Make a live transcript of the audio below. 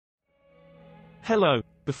Hello.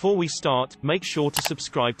 Before we start, make sure to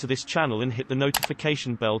subscribe to this channel and hit the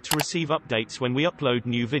notification bell to receive updates when we upload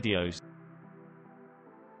new videos.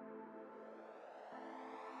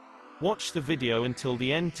 Watch the video until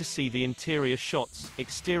the end to see the interior shots,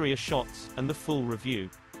 exterior shots, and the full review.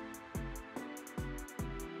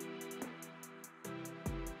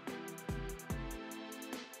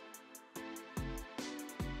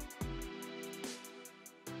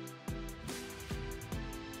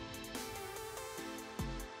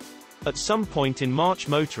 At some point in March,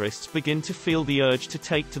 motorists begin to feel the urge to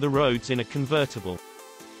take to the roads in a convertible.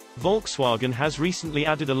 Volkswagen has recently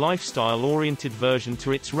added a lifestyle-oriented version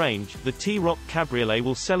to its range. The T-Roc Cabriolet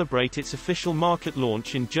will celebrate its official market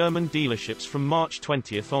launch in German dealerships from March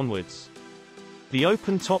 20th onwards. The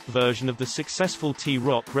open-top version of the successful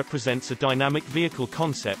T-Roc represents a dynamic vehicle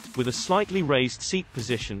concept, with a slightly raised seat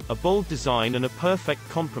position, a bold design and a perfect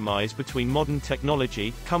compromise between modern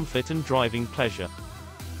technology, comfort and driving pleasure.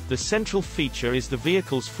 The central feature is the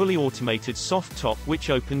vehicle's fully automated soft top, which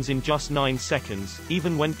opens in just 9 seconds,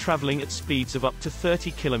 even when traveling at speeds of up to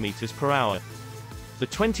 30 km per hour. The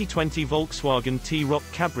 2020 Volkswagen T-Roc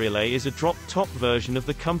Cabriolet is a drop-top version of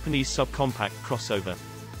the company's subcompact crossover.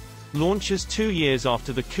 Launches 2 years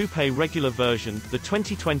after the coupe regular version, the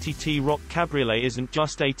 2020 T-Roc Cabriolet isn't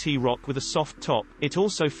just a T-Roc with a soft top, it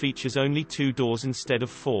also features only 2 doors instead of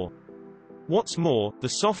 4. What's more, the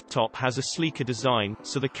soft top has a sleeker design,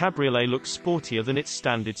 so the Cabriolet looks sportier than its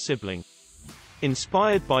standard sibling.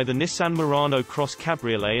 Inspired by the Nissan Murano Cross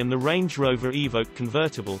Cabriolet and the Range Rover Evoque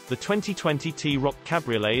convertible, the 2020 T-Roc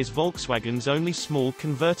Cabriolet is Volkswagen's only small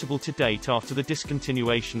convertible to date after the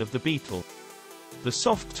discontinuation of the Beetle. The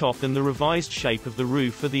soft top and the revised shape of the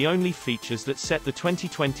roof are the only features that set the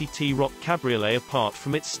 2020 T-Roc Cabriolet apart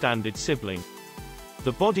from its standard sibling.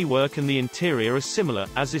 The bodywork and the interior are similar,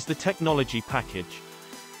 as is the technology package.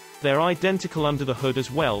 They're identical under the hood as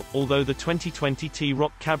well, although the 2020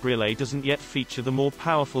 T-Roc Cabriolet doesn't yet feature the more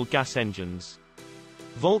powerful gas engines.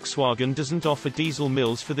 Volkswagen doesn't offer diesel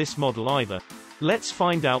mills for this model either. Let's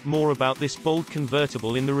find out more about this bold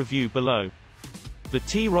convertible in the review below. The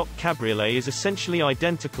T-Roc Cabriolet is essentially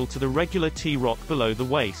identical to the regular T-Roc below the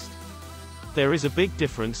waist. There is a big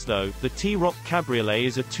difference though. The T-Roc Cabriolet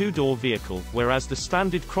is a 2-door vehicle, whereas the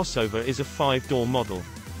standard crossover is a 5-door model.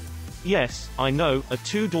 Yes, I know, a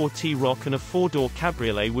 2-door T-Roc and a 4-door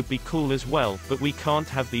Cabriolet would be cool as well, but we can't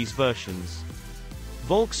have these versions.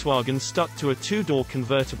 Volkswagen stuck to a 2-door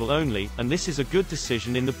convertible only, and this is a good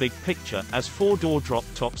decision in the big picture, as 4-door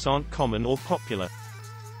drop-tops aren't common or popular.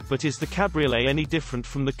 But is the Cabriolet any different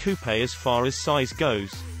from the coupe as far as size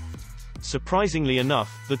goes? Surprisingly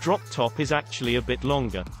enough, the drop-top is actually a bit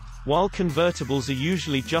longer. While convertibles are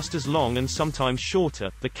usually just as long and sometimes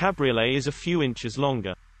shorter, the Cabriolet is a few inches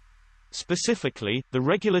longer. Specifically, the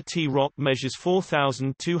regular T-Roc measures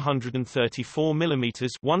 4,234 mm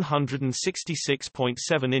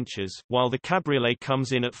 (166.7 inches), while the Cabriolet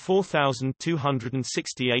comes in at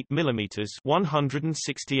 4,268 mm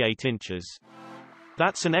 (168 inches).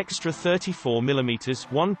 That's an extra 34 mm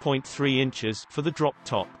 (1.3 inches) for the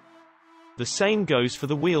drop-top. The same goes for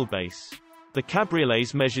the wheelbase. The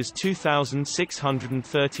Cabriolet measures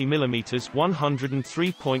 2,630 mm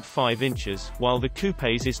 (103.5 inches), while the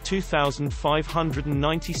coupe's is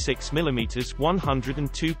 2,596 mm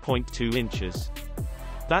 (102.2 inches).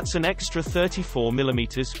 That's an extra 34 mm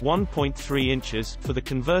 (1.3 inches) for the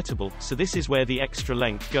convertible, so this is where the extra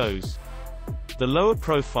length goes. The lower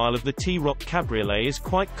profile of the T-Roc Cabriolet is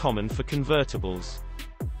quite common for convertibles.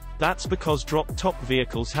 That's because drop-top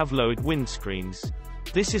vehicles have lowered windscreens.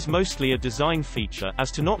 This is mostly a design feature,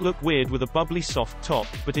 as to not look weird with a bubbly soft top,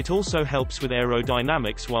 but it also helps with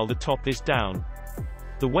aerodynamics while the top is down.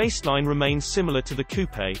 The waistline remains similar to the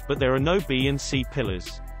coupe, but there are no B and C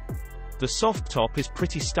pillars. The soft top is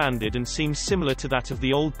pretty standard and seems similar to that of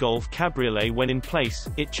the old Golf Cabriolet. When in place,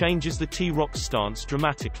 it changes the T-Roc stance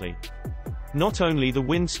dramatically. Not only the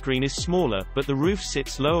windscreen is smaller, but the roof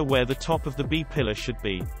sits lower where the top of the B pillar should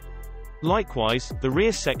be. Likewise, the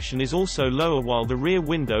rear section is also lower while the rear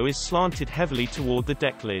window is slanted heavily toward the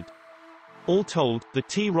deck lid. All told, the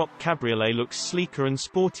T-Roc Cabriolet looks sleeker and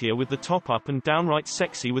sportier with the top up and downright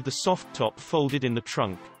sexy with the soft top folded in the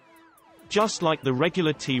trunk. Just like the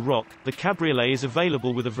regular T-Roc, the Cabriolet is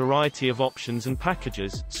available with a variety of options and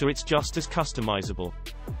packages, so it's just as customizable.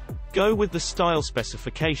 Go with the style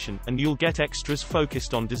specification, and you'll get extras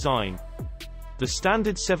focused on design. The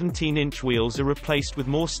standard 17-inch wheels are replaced with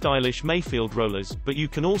more stylish Mayfield rollers, but you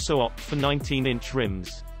can also opt for 19-inch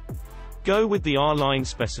rims. Go with the R-Line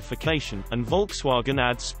specification, and Volkswagen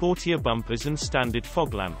adds sportier bumpers and standard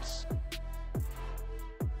fog lamps.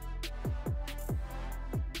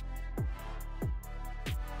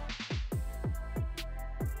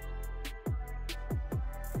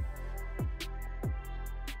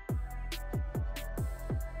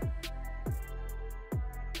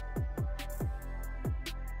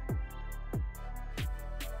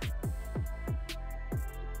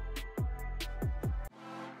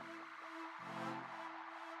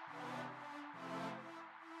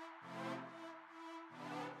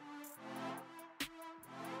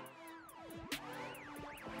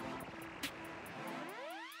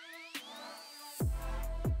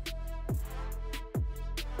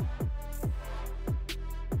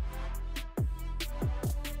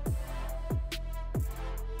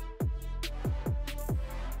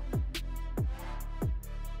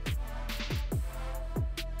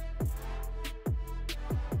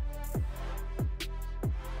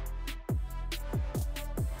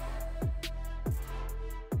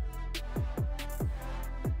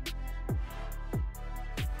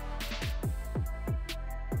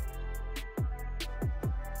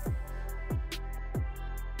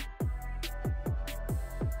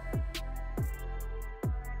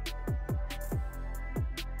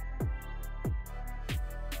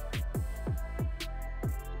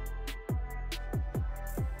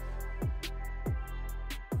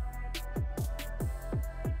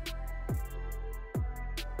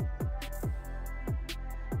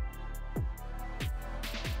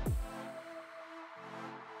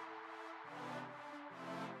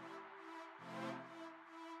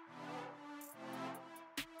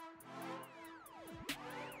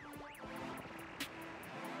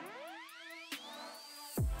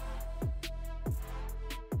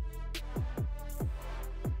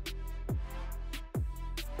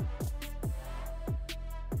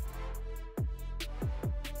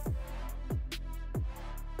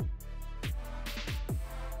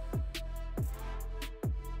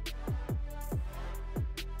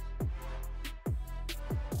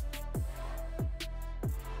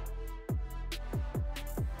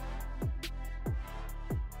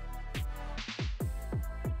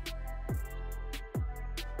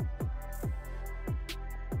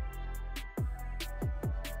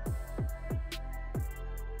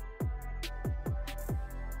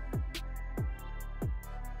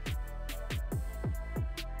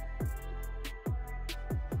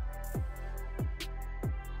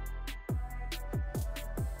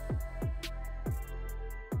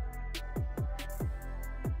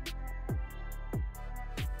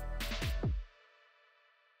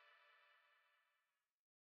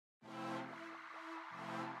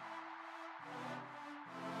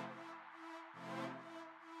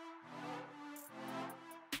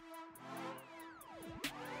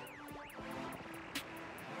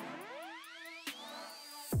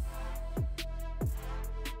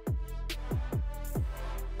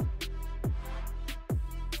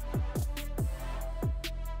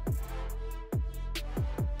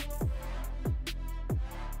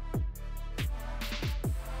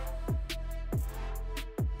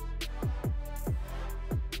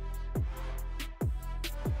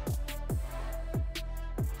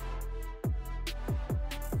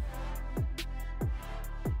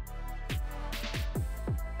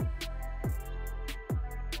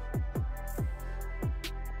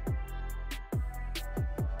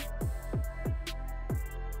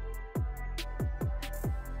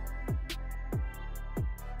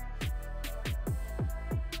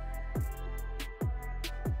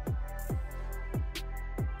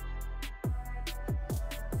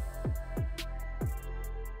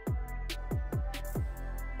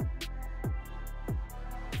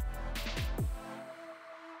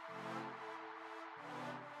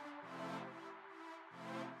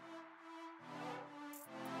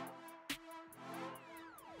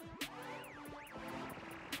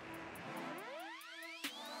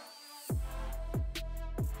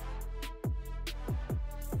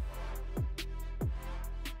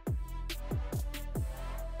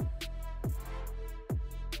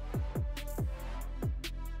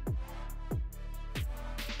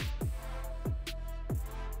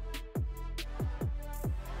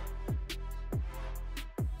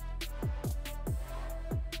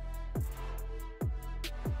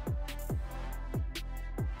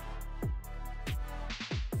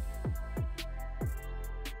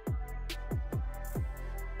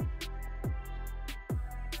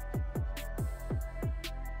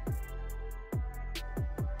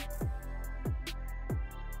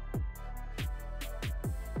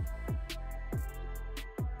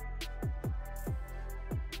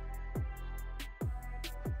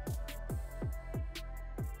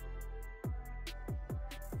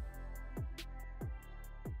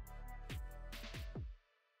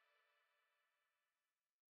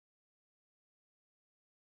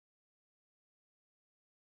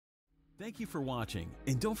 Thank you for watching,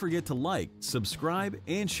 and don't forget to like, subscribe,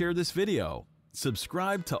 and share this video.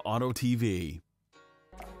 Subscribe to Auto TV.